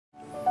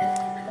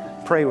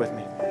Pray with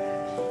me.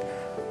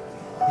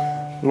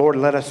 Lord,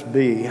 let us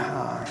be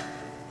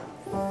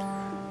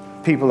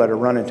people that are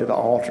running to the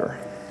altar,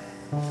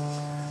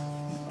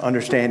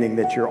 understanding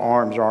that your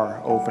arms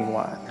are open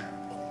wide.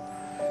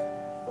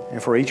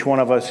 And for each one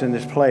of us in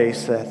this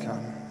place that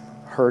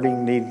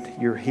hurting, need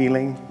your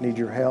healing, need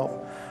your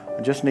help,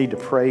 I just need to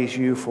praise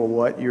you for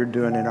what you're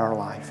doing in our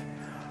life.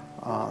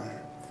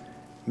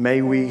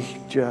 May we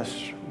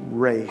just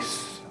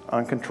race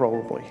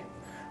uncontrollably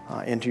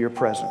into your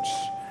presence.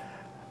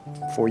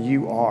 For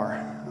you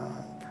are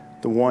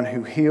the one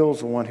who heals,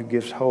 the one who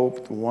gives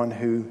hope, the one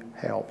who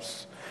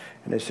helps.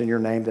 And it's in your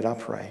name that I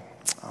pray.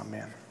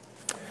 Amen.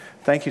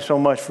 Thank you so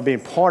much for being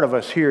part of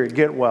us here at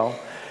Get Well,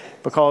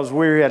 because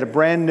we're at a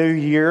brand new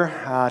year,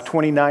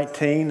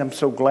 2019. I'm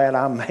so glad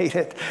I made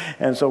it,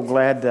 and so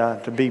glad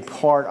to be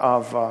part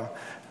of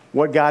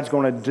what God's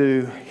going to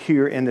do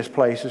here in this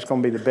place. It's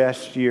going to be the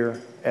best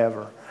year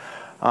ever.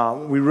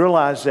 We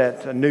realize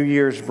that New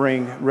Year's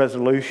bring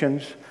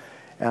resolutions.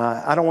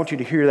 I don't want you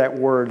to hear that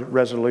word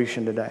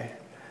resolution today.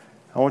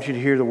 I want you to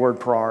hear the word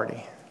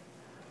priority.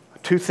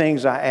 Two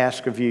things I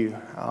ask of you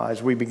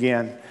as we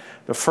begin.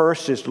 The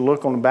first is to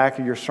look on the back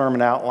of your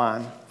sermon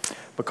outline,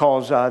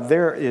 because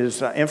there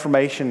is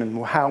information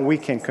on how we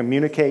can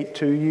communicate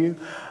to you.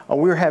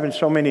 We're having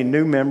so many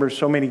new members,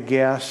 so many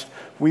guests.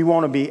 We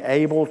want to be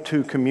able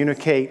to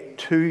communicate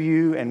to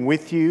you and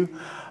with you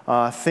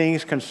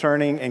things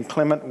concerning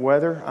inclement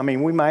weather. I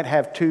mean, we might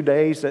have 2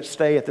 days that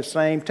stay at the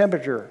same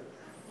temperature.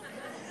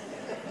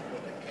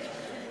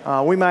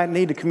 We might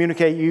need to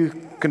communicate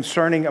you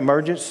concerning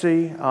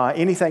emergency,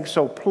 anything.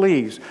 So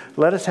please,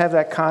 let us have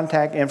that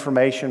contact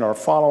information or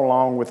follow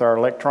along with our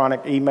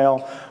electronic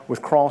email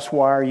with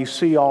Crosswire. You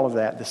see all of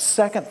that. The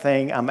second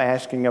thing I'm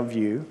asking of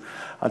you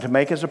to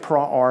make as a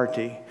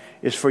priority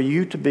is for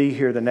you to be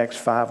here the next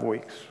 5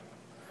 weeks.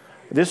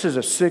 This is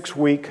a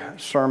 6-week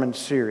sermon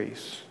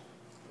series.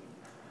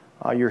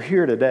 You're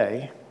here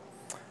today.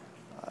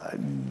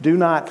 Do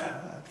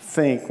not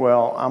think,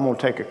 well, I'm going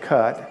to take a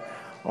cut,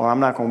 or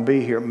I'm not going to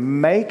be here.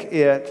 Make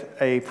it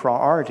a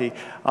priority.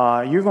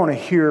 You're going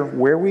to hear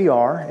where we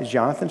are, as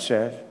Jonathan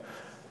said,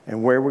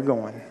 and where we're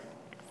going.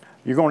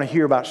 You're going to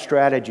hear about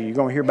strategy. You're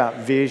going to hear about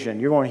vision.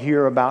 You're going to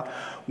hear about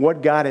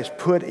what God has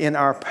put in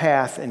our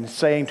path and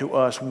saying to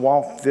us,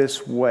 walk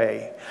this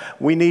way.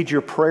 We need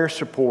your prayer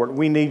support.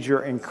 We need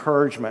your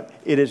encouragement.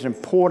 It is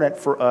important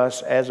for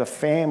us as a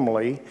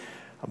family,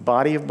 a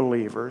body of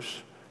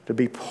believers, to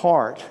be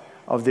part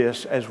of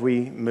this as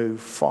we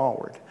move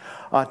forward.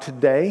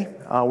 Today,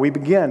 we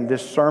begin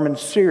this sermon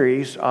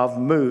series of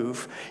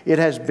Move. It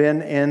has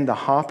been in the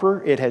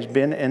hopper. It has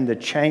been in the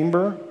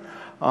chamber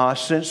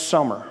since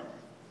summer.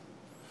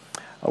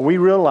 We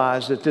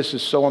realize that this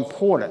is so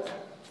important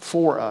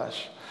for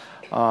us.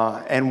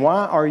 And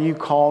why are you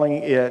calling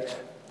it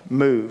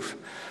Move?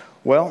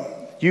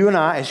 Well, you and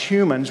I as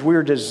humans,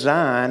 we're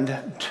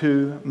designed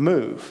to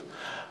move.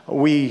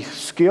 We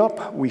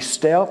skip, we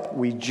step,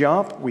 we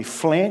jump, we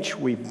flinch,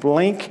 we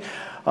blink.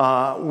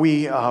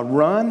 We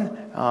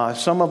run.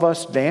 Some of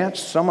us dance.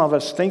 Some of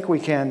us think we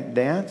can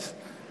dance.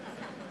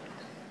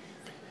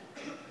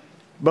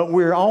 But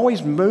we're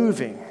always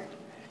moving.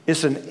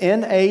 It's an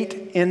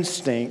innate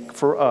instinct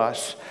for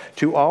us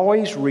to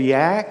always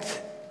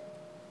react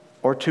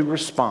or to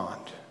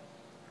respond.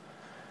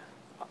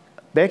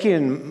 Becky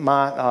and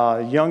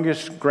my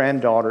youngest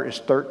granddaughter is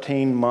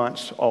 13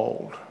 months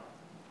old.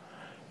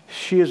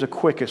 She is the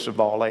quickest of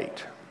all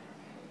 8.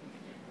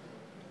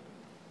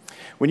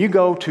 When you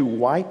go to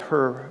wipe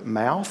her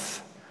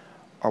mouth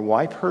or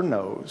wipe her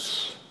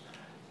nose,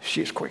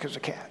 she's quick as a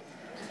cat.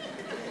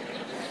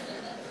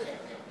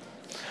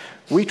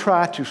 We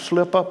try to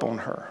slip up on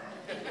her,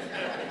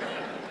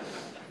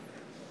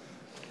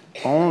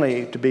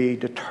 only to be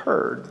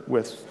deterred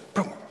with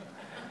boom.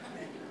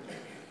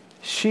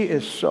 She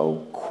is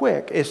so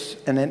quick. It's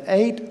an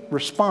innate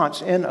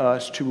response in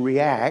us to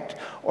react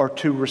or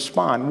to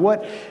respond.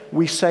 What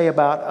we say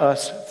about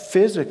us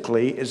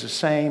physically is the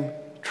same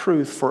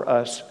truth for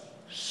us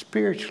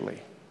spiritually.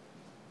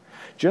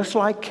 Just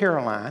like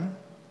Caroline,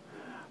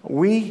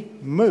 we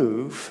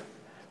move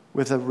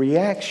with a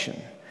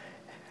reaction.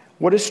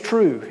 What is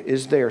true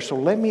is there. So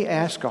let me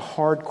ask a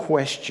hard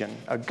question,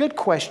 a good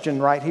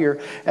question right here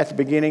at the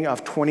beginning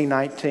of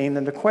 2019.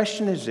 And the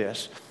question is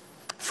this: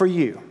 for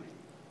you,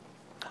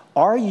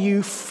 are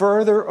you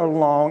further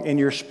along in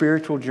your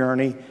spiritual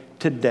journey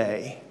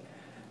today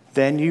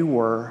than you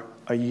were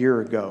a year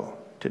ago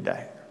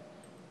today?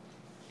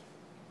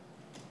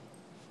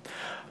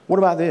 What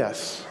about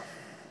this?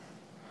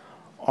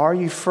 Are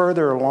you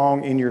further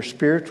along in your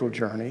spiritual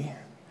journey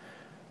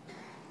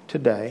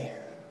today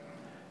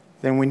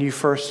than when you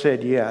first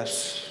said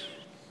yes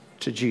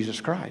to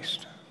Jesus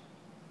Christ?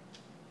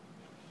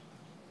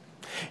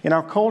 In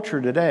our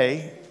culture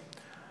today,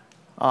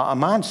 A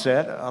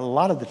mindset, a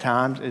lot of the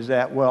times, is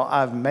that, well,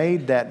 I've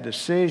made that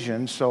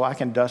decision, so I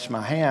can dust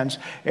my hands.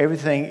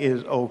 Everything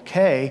is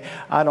okay.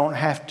 I don't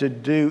have to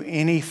do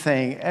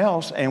anything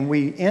else. And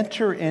we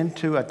enter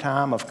into a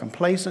time of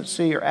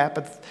complacency or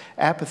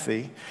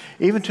apathy,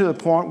 even to the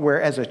point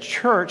where, as a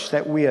church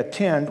that we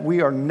attend,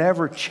 we are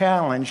never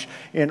challenged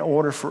in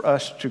order for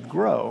us to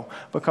grow,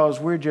 because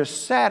we're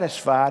just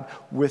satisfied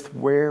with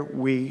where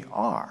we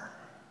are.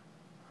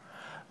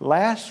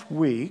 Last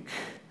week,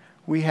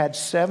 we had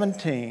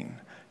 17.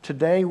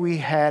 Today we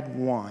had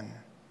 1.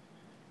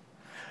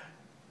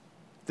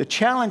 The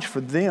challenge for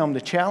them,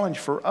 the challenge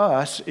for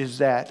us, is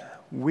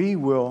that we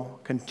will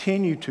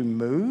continue to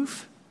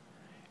move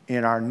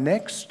in our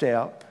next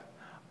step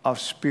of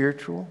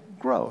spiritual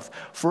growth.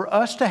 For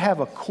us to have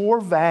a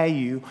core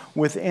value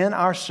within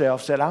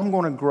ourselves that I'm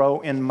going to grow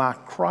in my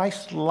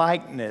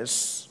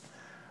Christ-likeness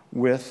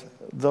with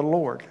the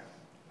Lord.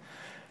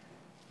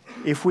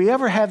 If we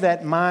ever have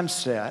that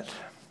mindset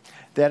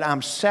that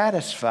I'm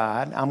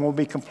satisfied, I'm going to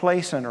be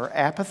complacent or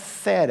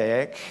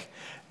apathetic,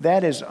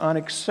 that is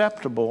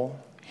unacceptable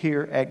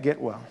here at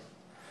Getwell.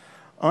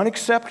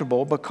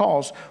 Unacceptable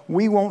because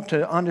we want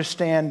to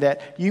understand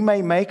that you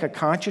may make a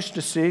conscious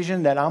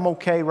decision that I'm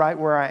okay right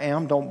where I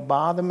am, don't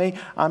bother me,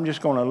 I'm just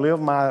going to live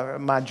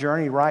my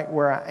journey right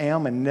where I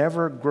am and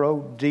never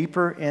grow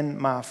deeper in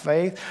my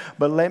faith.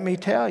 But let me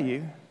tell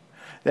you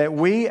that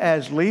we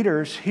as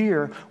leaders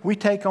here, we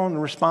take on the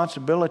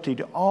responsibility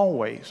to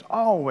always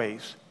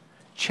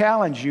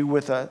challenge you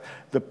with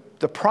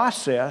the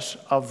process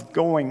of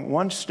going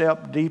one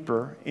step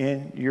deeper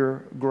in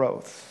your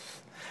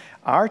growth.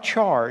 Our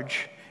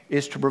charge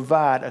is to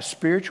provide a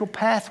spiritual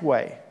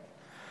pathway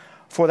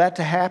for that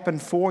to happen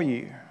for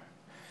you.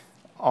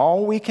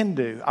 All we can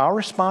do, our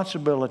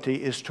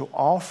responsibility is to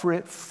offer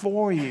it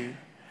for you,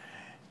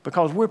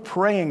 because we're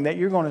praying that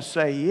you're going to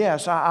say,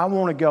 yes, I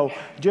want to go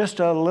just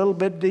a little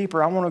bit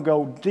deeper. I want to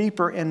go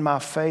deeper in my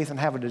faith and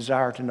have a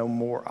desire to know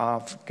more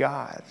of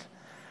God.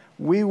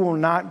 We will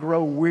not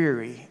grow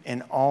weary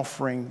in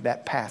offering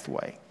that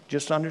pathway.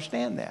 Just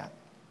understand that.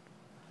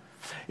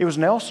 It was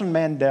Nelson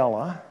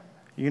Mandela,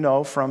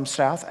 from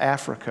South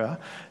Africa,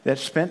 that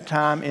spent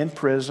time in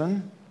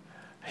prison.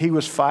 He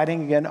was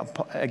fighting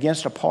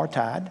against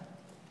apartheid.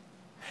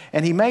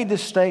 And he made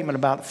this statement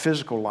about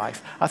physical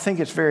life. I think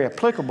it's very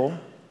applicable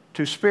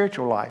to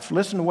spiritual life.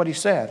 Listen to what he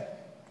said.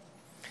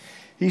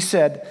 He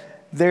said,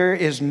 "There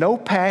is no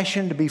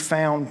passion to be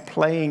found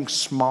playing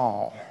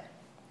small,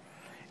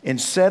 in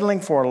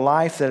settling for a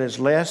life that is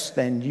less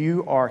than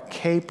you are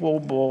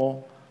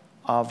capable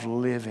of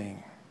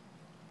living."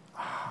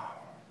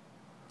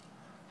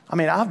 I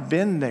mean, I've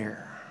been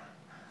there.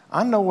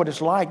 I know what it's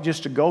like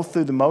just to go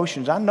through the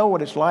motions. I know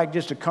what it's like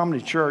just to come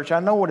to church. I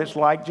know what it's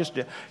like just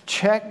to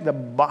check the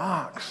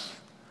box.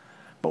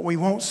 But we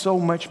want so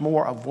much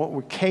more of what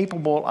we're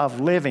capable of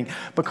living,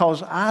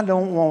 because I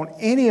don't want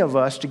any of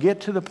us to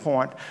get to the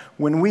point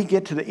when we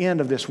get to the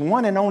end of this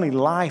one and only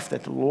life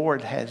that the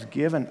Lord has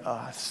given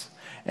us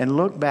and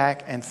look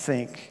back and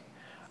think,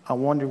 I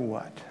wonder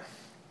what.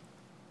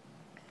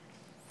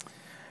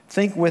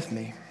 Think with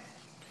me.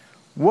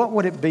 What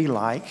would it be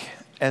like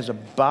as a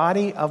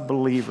body of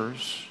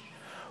believers,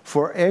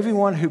 for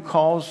everyone who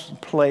calls the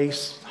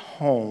place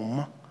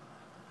home,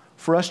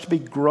 for us to be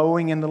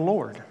growing in the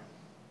Lord?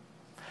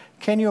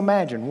 Can you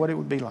imagine what it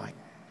would be like?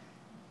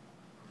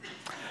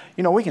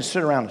 We can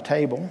sit around the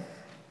table.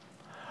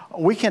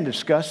 We can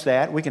discuss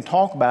that. We can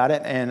talk about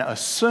it and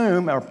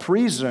assume or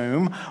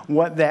presume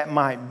what that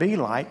might be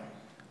like.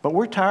 But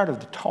we're tired of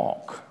the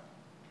talk.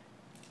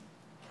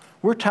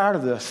 We're tired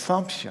of the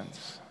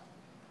assumptions.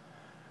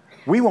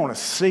 We want to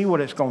see what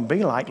it's going to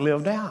be like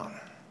lived out.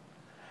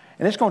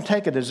 And it's going to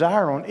take a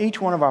desire on each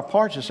one of our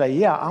parts to say,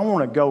 yeah, I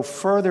want to go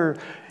further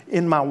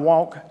in my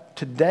walk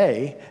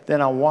today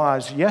than I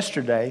was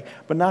yesterday,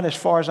 but not as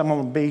far as I'm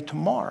going to be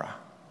tomorrow.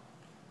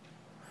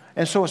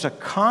 And so it's a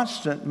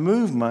constant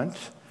movement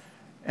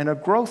and a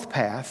growth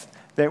path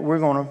that we're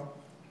going to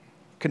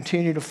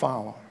continue to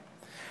follow.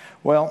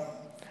 Well,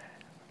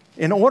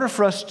 in order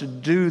for us to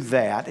do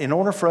that, in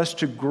order for us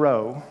to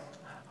grow,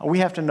 we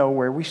have to know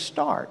where we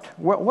start.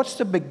 What's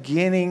the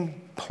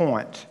beginning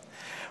point?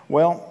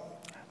 Well,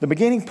 the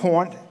beginning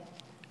point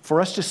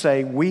for us to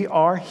say we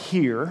are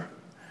here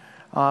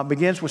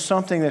begins with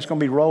something that's going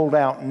to be rolled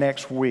out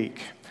next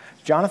week.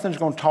 Jonathan's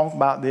going to talk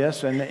about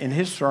this in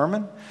his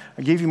sermon.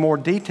 I'll give you more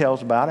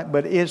details about it,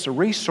 but it's a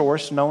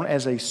resource known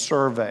as a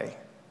survey.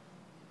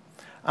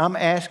 I'm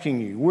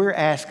asking you, we're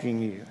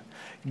asking you,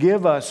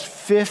 give us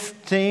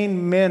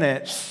 15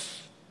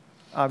 minutes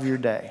of your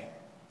day.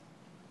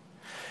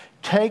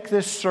 Take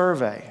this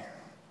survey.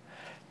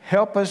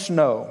 Help us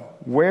know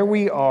where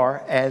we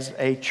are as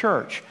a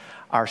church.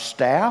 Our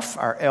staff,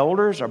 our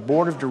elders, our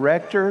board of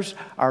directors,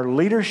 our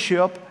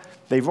leadership,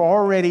 they've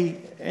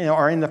already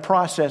are in the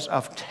process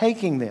of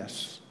taking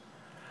this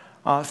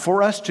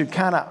for us to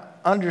kind of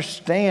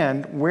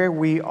understand where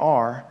we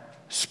are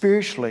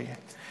spiritually,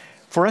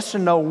 for us to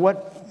know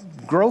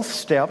what growth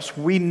steps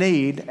we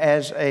need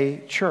as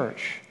a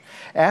church.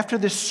 After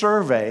this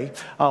survey,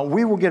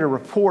 we will get a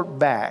report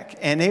back,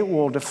 and it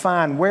will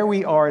define where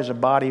we are as a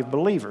body of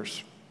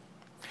believers.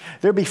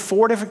 There'll be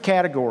 4 different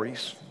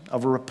categories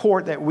of a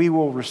report that we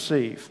will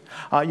receive.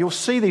 You'll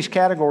see these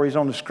categories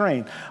on the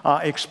screen.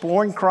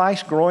 Exploring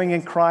Christ, growing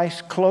in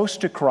Christ, close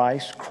to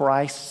Christ,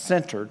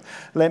 Christ-centered.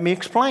 Let me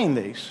explain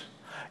these.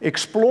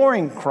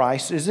 Exploring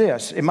Christ is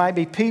this. It might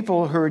be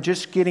people who are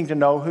just getting to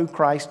know who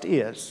Christ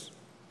is.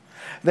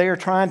 They are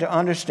trying to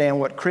understand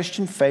what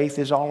Christian faith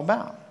is all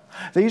about.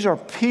 These are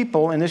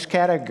people in this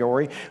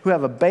category who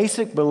have a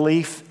basic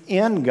belief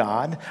in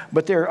God,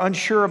 but they're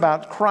unsure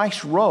about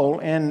Christ's role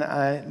in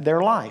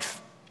their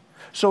life.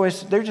 So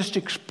they're just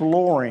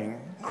exploring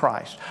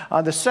Christ.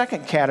 The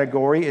second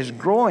category is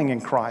growing in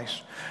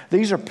Christ.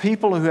 These are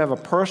people who have a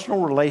personal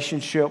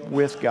relationship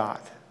with God.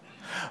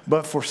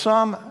 But for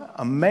some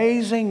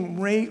amazing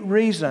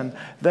reason,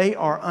 they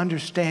are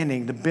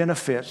understanding the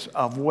benefits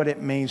of what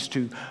it means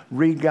to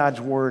read God's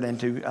Word and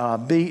to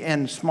be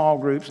in small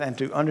groups and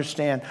to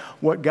understand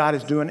what God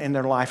is doing in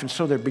their life. And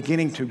so they're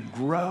beginning to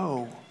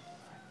grow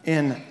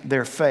in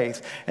their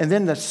faith. And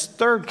then the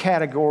third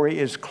category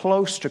is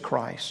close to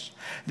Christ.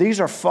 These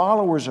are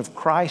followers of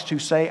Christ who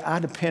say, I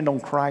depend on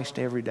Christ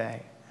every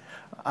day.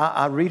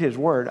 I read His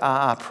Word.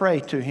 I pray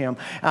to Him.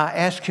 I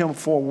ask Him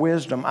for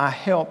wisdom. I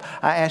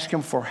ask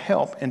Him for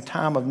help in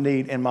time of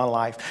need in my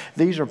life.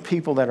 These are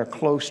people that are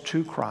close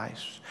to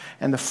Christ.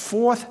 And the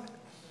fourth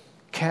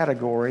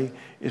category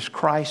is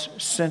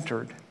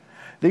Christ-centered.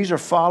 These are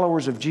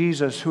followers of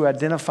Jesus who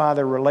identify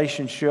their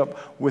relationship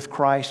with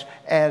Christ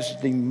as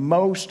the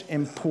most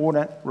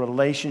important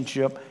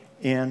relationship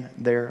in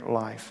their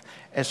life.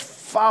 As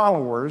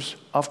followers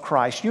of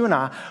Christ, you and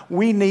I,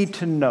 we need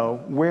to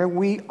know where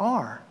we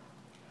are.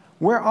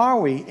 Where are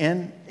we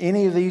in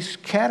any of these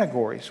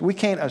categories? We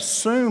can't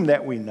assume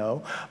that we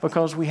know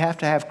because we have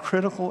to have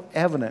critical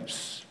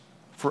evidence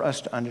for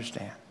us to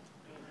understand.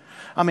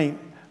 I mean,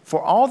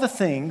 for all the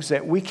things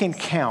that we can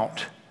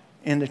count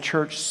in the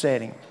church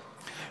setting,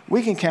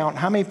 we can count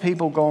how many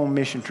people go on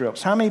mission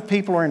trips, how many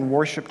people are in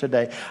worship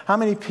today, how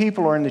many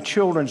people are in the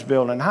children's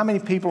building, how many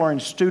people are in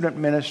student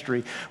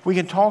ministry. We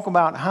can talk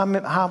about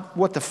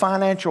what the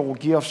financial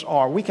gifts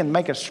are. We can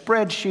make a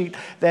spreadsheet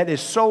that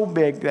is so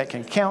big that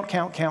can count.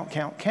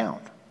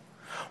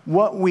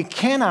 What we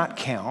cannot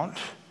count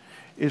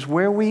is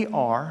where we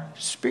are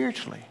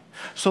spiritually.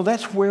 So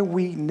that's where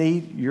we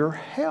need your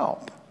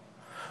help.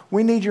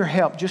 We need your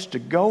help just to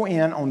go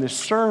in on this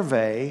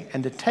survey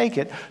and to take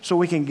it so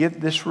we can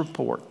get this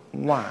report.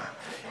 Why?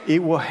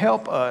 It will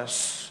help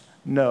us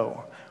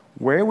know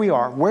where we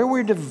are, where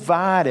we're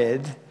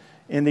divided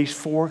in these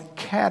 4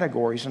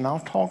 categories. And I'll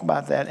talk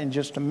about that in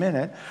just a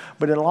minute.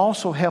 But it'll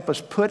also help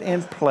us put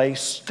in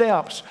place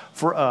steps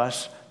for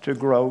us to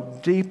grow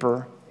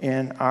deeper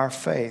in our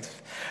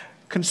faith.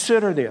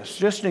 Consider this,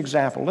 just an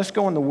example. Let's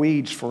go in the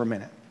weeds for a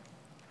minute.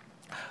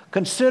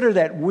 Consider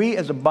that we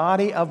as a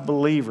body of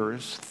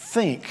believers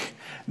think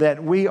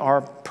that we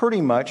are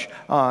pretty much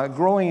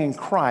growing in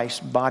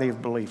Christ's body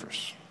of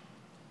believers.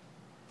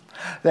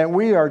 That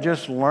we are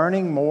just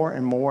learning more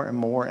and more and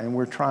more, and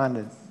we're trying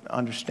to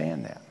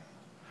understand that.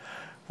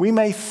 We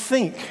may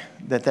think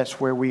that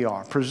that's where we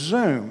are,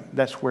 presume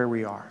that's where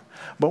we are.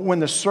 But when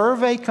the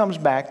survey comes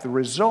back, the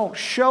results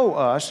show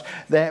us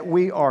that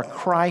we are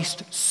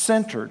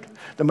Christ-centered.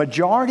 The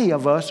majority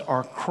of us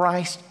are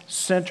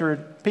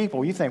Christ-centered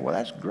people. You think, well,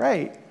 that's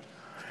great.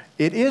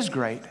 It is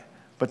great,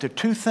 but there are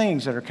 2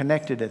 things that are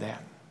connected to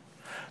that.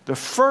 The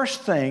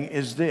first thing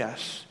is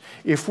this.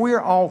 If we're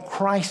all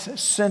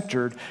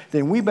Christ-centered,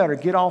 then we better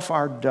get off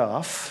our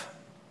duff,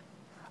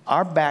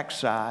 our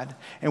backside,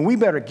 and we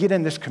better get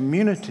in this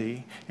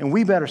community, and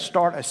we better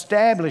start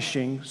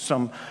establishing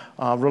some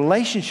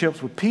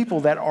relationships with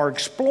people that are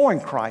exploring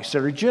Christ,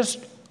 that are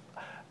just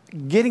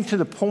getting to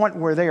the point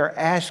where they are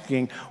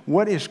asking,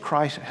 what is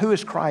Christ, who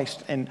is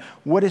Christ, and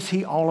what is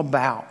He all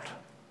about?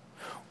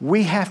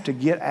 We have to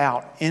get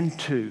out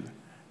into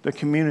the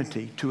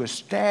community to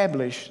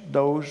establish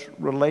those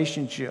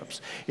relationships.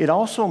 It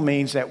also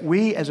means that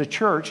we as a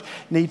church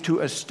need to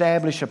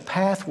establish a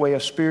pathway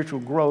of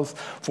spiritual growth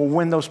for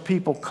when those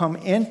people come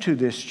into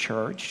this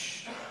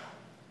church,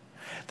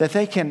 that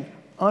they can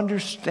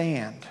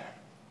understand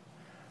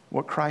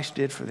what Christ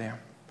did for them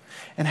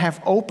and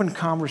have open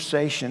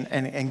conversation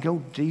and go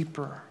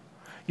deeper.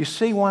 You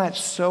see why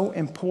it's so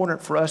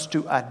important for us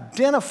to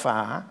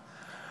identify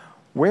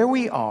where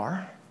we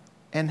are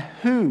and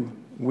who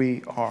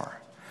we are.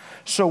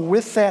 So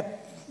with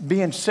that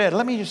being said,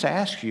 let me just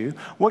ask you,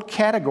 what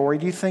category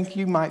do you think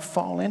you might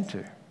fall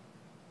into?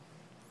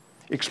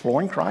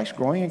 Exploring Christ,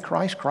 growing in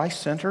Christ,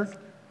 Christ-centered?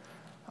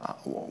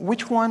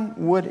 Which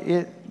one would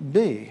it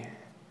be?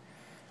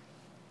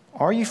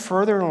 Are you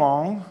further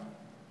along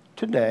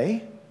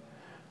today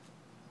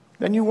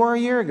than you were a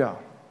year ago?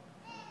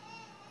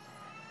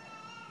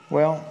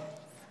 Well,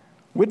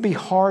 we'd be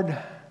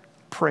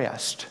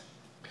hard-pressed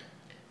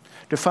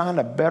to find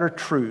a better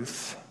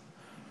truth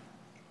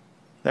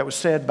that was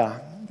said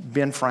by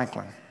Ben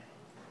Franklin.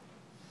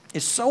 It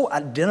so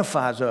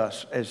identifies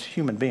us as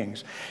human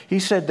beings. He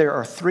said there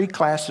are 3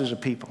 classes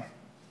of people.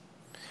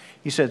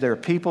 He said there are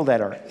people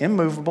that are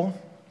immovable,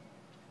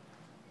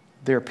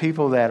 there are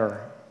people that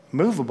are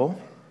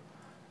movable,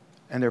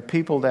 and there are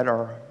people that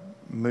are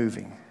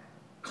moving.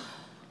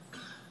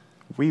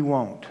 We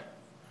want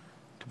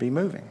to be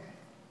moving.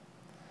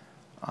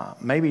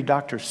 Maybe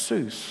Dr.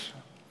 Seuss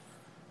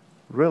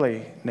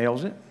really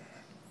nails it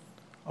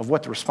of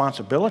what the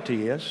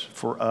responsibility is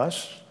for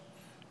us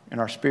in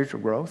our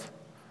spiritual growth.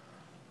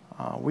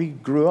 We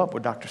grew up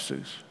with Dr.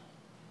 Seuss.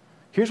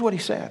 Here's what he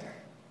said.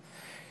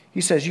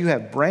 He says, you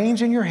have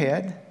brains in your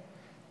head,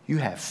 you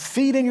have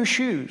feet in your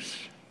shoes.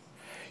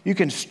 You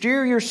can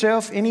steer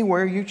yourself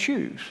anywhere you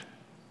choose.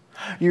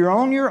 You're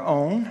on your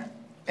own,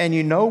 and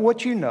you know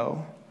what you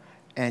know,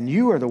 and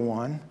you are the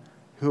one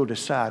who will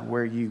decide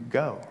where you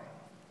go.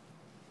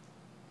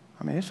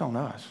 I mean, it's on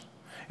us.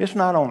 It's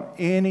not on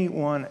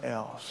anyone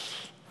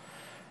else.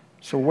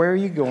 So where are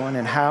you going,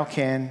 and how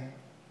can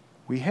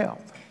we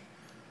help?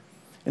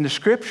 In the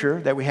scripture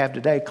that we have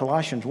today,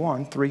 Colossians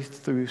 1, 3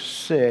 through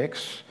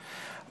 6,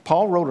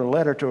 Paul wrote a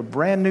letter to a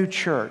brand new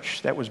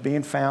church that was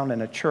being found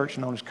in a church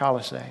known as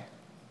Colossae.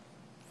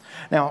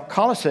 Now,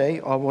 Colossae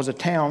was a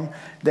town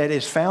that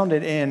is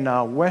founded in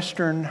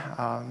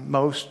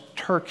westernmost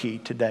Turkey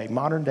today,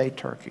 modern-day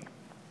Turkey.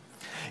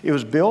 It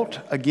was built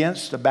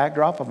against the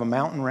backdrop of a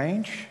mountain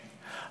range.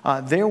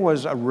 There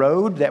was a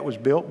road that was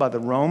built by the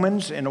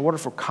Romans in order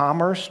for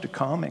commerce to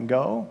come and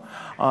go.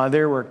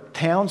 There were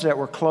towns that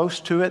were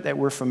close to it that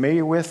we're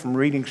familiar with from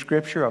reading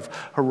scripture of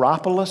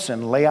Hierapolis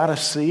and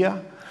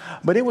Laodicea.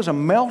 But it was a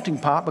melting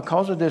pot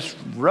because of this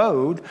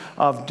road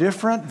of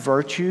different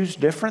virtues,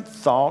 different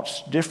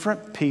thoughts,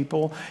 different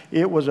people.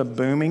 It was a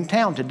booming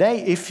town.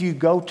 Today, if you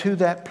go to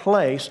that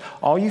place,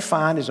 all you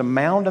find is a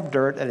mound of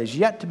dirt that is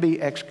yet to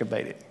be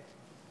excavated.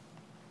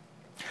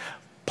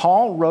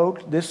 Paul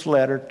wrote this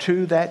letter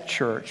to that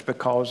church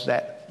because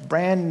that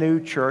brand new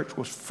church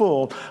was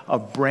full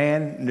of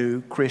brand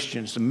new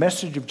Christians. The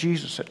message of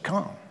Jesus had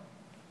come.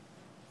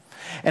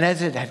 And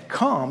as it had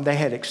come, they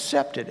had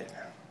accepted it.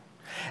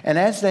 And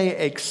as they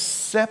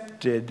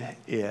accepted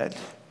it,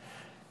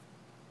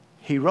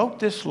 he wrote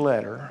this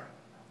letter,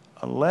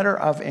 a letter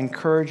of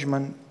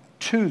encouragement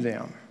to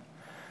them.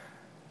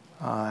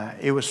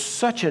 It was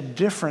such a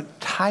different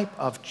type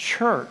of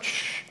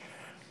church,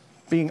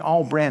 being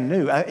all brand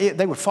new.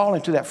 They would fall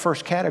into that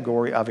first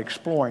category of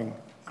exploring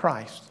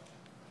Christ.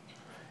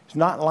 It's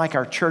not like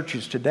our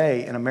churches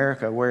today in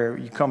America where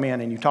you come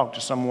in and you talk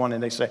to someone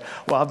and they say,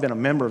 well, I've been a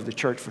member of the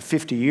church for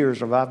 50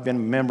 years or I've been a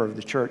member of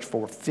the church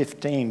for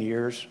 15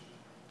 years.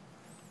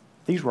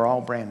 These were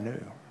all brand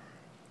new.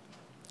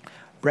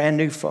 Brand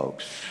new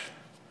folks.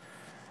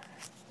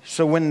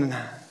 So when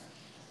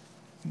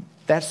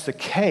that's the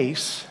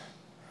case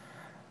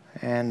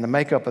and the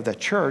makeup of the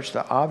church,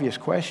 the obvious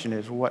question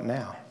is, what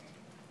now?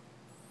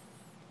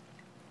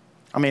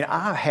 I mean,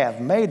 I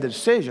have made the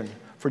decision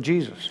for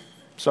Jesus.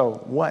 So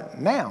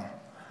what now?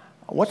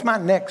 What's my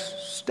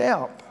next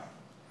step?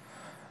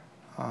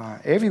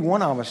 Every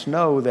one of us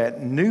know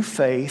that new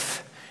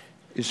faith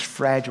is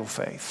fragile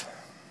faith.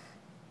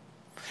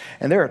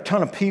 And there are a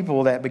ton of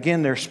people that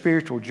begin their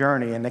spiritual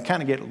journey and they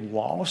kind of get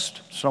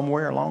lost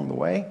somewhere along the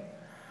way.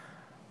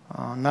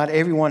 Not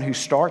everyone who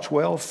starts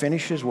well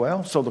finishes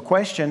well. So the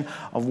question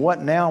of what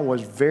now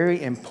was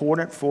very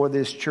important for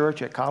this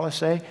church at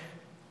Colossae.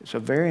 It's a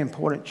very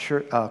important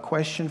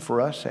question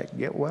for us at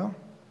Get Well.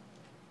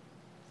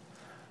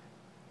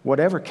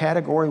 Whatever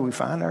category we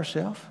find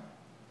ourselves,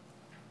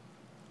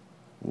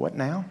 what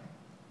now?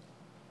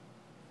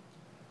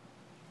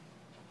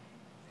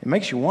 It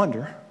makes you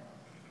wonder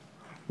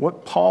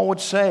what Paul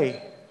would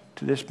say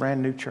to this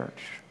brand new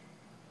church,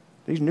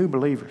 these new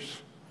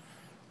believers.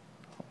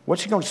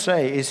 What's he going to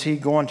say? Is he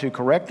going to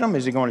correct them?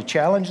 Is he going to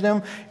challenge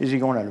them? Is he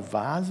going to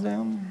advise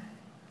them?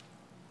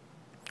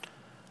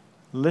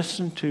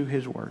 Listen to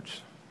his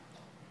words.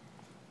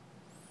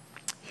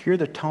 Hear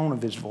the tone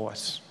of his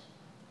voice,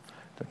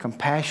 the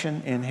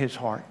compassion in his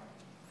heart.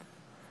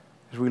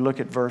 As we look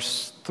at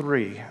verse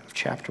 3 of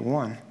chapter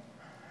 1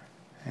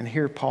 and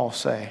hear Paul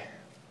say,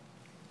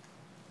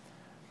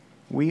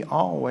 we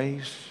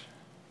always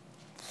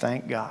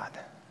thank God,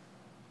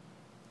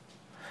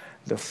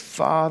 the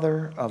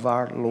Father of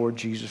our Lord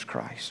Jesus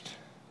Christ,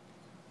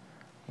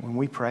 when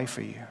we pray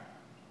for you,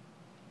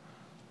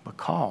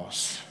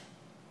 because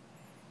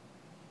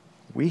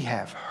we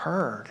have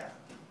heard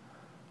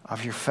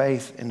of your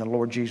faith in the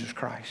Lord Jesus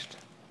Christ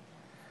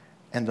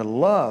and the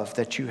love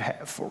that you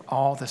have for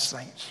all the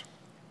saints.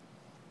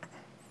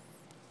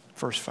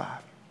 Verse 5.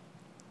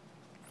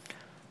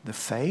 The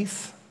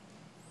faith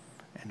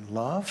and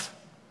love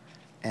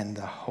and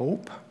the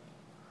hope,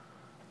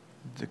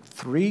 the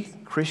three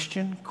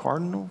Christian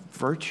cardinal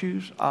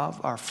virtues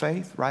of our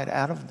faith right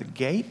out of the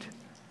gate.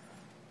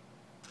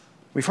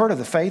 We've heard of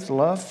the faith,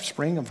 love,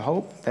 spring of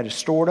hope that is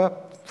stored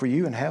up for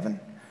you in heaven.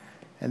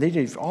 And that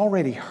you've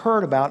already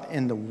heard about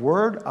in the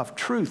word of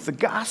truth, the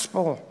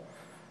gospel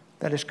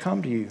that has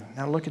come to you.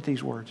 Now look at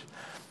these words.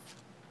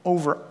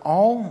 Over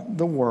all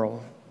the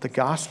world, the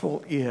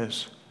gospel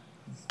is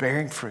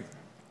bearing fruit.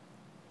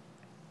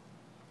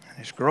 And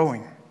it's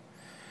growing.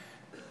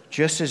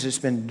 just as it's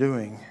been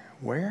doing.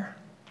 Where?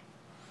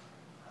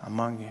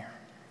 Among you.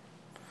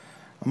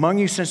 Among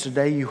you since the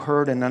day you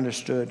heard and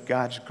understood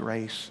God's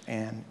grace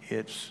and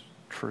its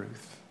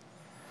truth.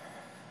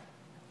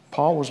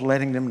 Paul was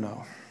letting them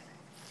know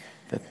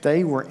that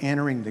they were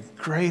entering the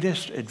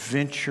greatest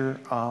adventure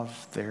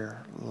of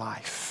their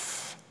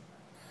life.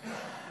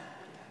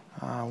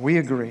 We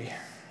agree.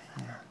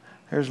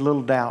 There's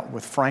little doubt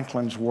with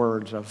Franklin's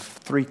words of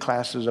 3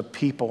 classes of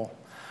people.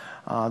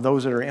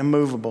 Those that are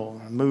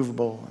immovable,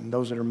 movable, and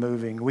those that are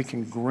moving. We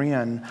can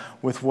grin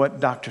with what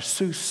Dr.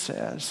 Seuss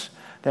says,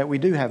 that we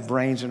do have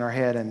brains in our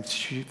head and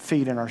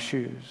feet in our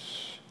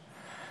shoes.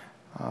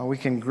 We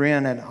can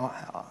grin and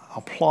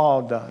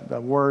applaud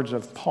the words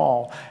of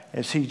Paul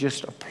as he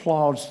just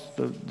applauds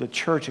the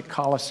church at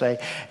Colossae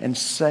and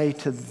say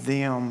to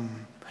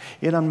them,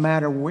 it doesn't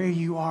matter where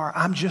you are,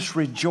 I'm just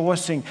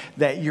rejoicing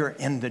that you're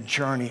in the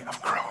journey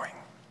of growing.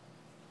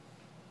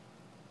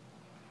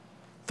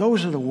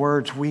 Those are the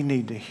words we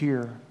need to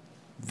hear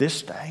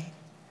this day,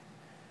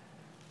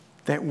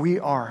 that we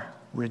are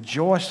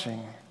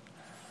rejoicing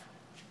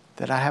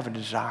that I have a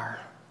desire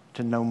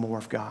to know more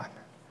of God.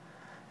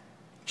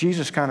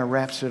 Jesus kind of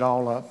wraps it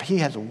all up. He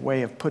has a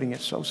way of putting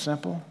it so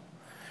simple.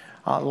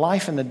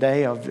 Life in the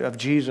day of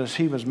Jesus,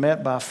 he was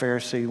met by a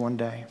Pharisee one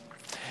day.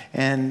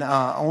 And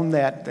on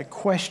that, they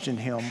questioned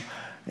him,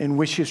 in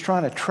which he was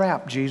trying to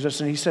trap Jesus.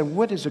 And he said,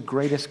 what is the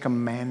greatest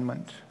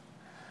commandment?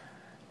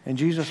 And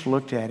Jesus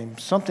looked at him.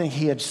 Something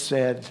he had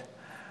said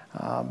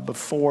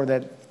before,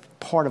 that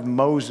part of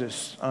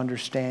Moses'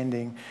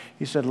 understanding.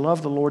 He said,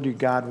 love the Lord your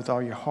God with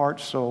all your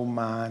heart, soul,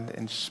 mind,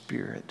 and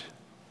spirit.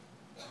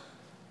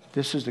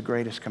 This is the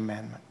greatest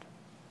commandment.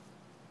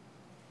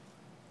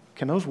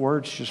 Can those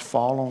words just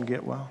fall on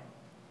get well?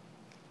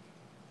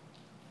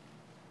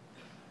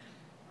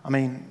 I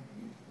mean,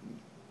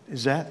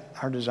 is that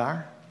our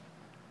desire?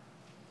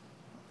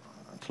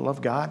 To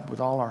love God with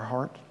all our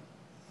heart,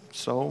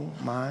 soul,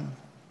 mind,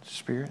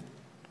 spirit?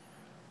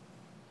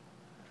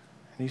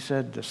 And he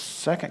said the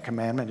second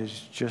commandment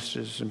is just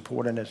as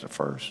important as the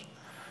first.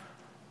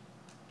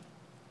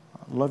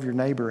 Love your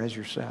neighbor as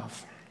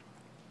yourself.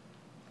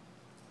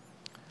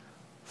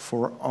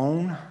 For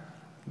on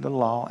the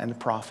law and the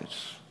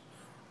prophets,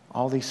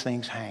 all these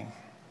things hang.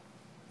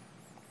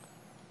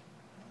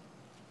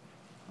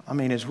 I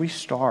mean, as we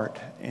start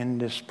in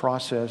this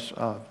process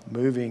of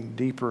moving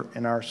deeper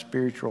in our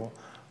spiritual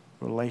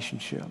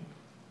relationship,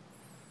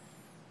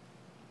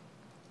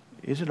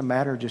 is it a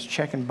matter of just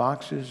checking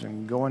boxes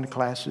and going to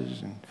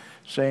classes and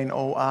saying,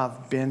 oh,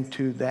 I've been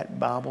to that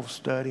Bible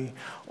study?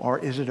 Or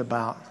is it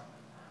about,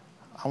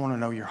 I want to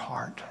know your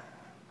heart.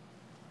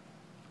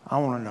 I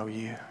want to know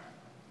you.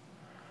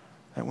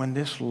 That when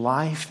this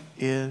life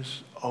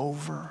is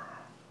over,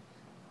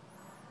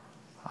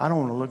 I don't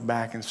want to look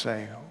back and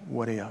say,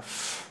 what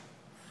if?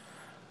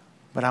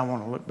 But I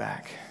want to look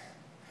back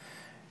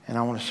and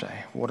I want to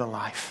say, what a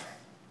life.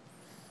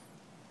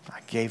 I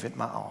gave it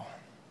my all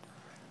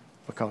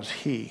because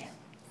he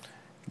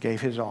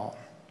gave his all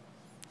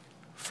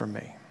for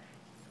me.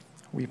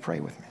 Will you pray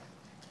with me?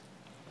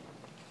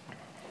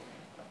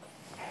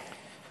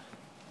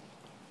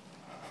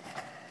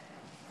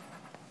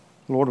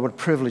 Lord, what a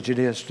privilege it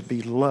is to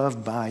be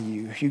loved by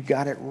you. You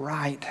got it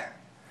right.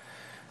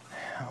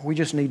 We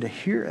just need to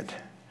hear it.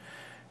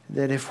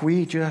 That if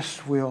we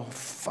just will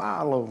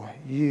follow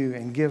you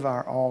and give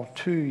our all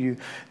to you,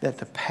 that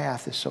the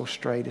path is so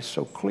straight, it's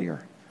so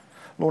clear.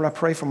 Lord, I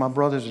pray for my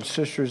brothers and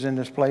sisters in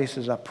this place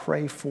as I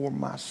pray for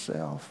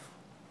myself.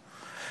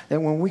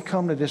 That when we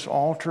come to this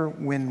altar,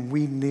 when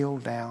we kneel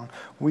down,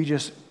 we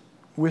just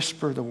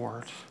whisper the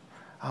words,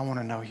 I want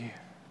to know you.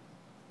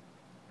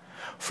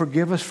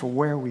 Forgive us for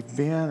where we've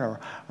been or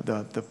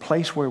the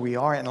place where we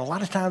are. And a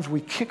lot of times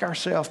we kick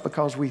ourselves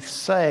because we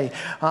say,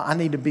 I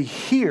need to be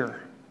here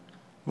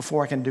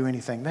before I can do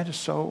anything. That is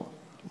so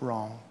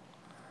wrong.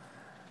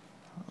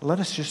 Let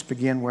us just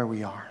begin where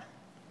we are.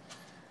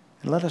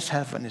 And let us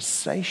have an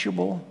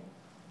insatiable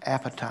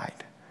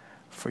appetite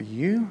for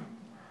you,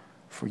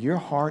 for your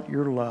heart,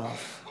 your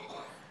love.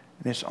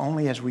 And it's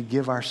only as we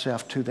give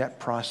ourselves to that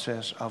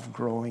process of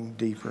growing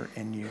deeper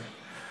in you.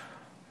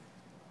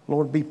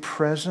 Lord, be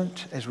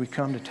present as we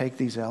come to take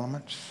these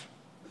elements.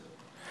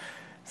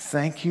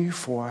 Thank you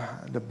for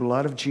the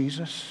blood of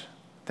Jesus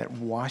that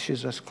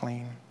washes us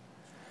clean.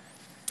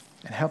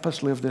 And help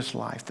us live this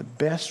life the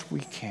best we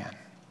can.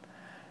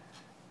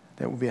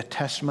 That will be a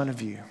testament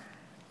of you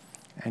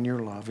and your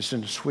love. It's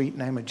in the sweet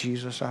name of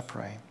Jesus I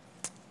pray.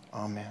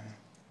 Amen.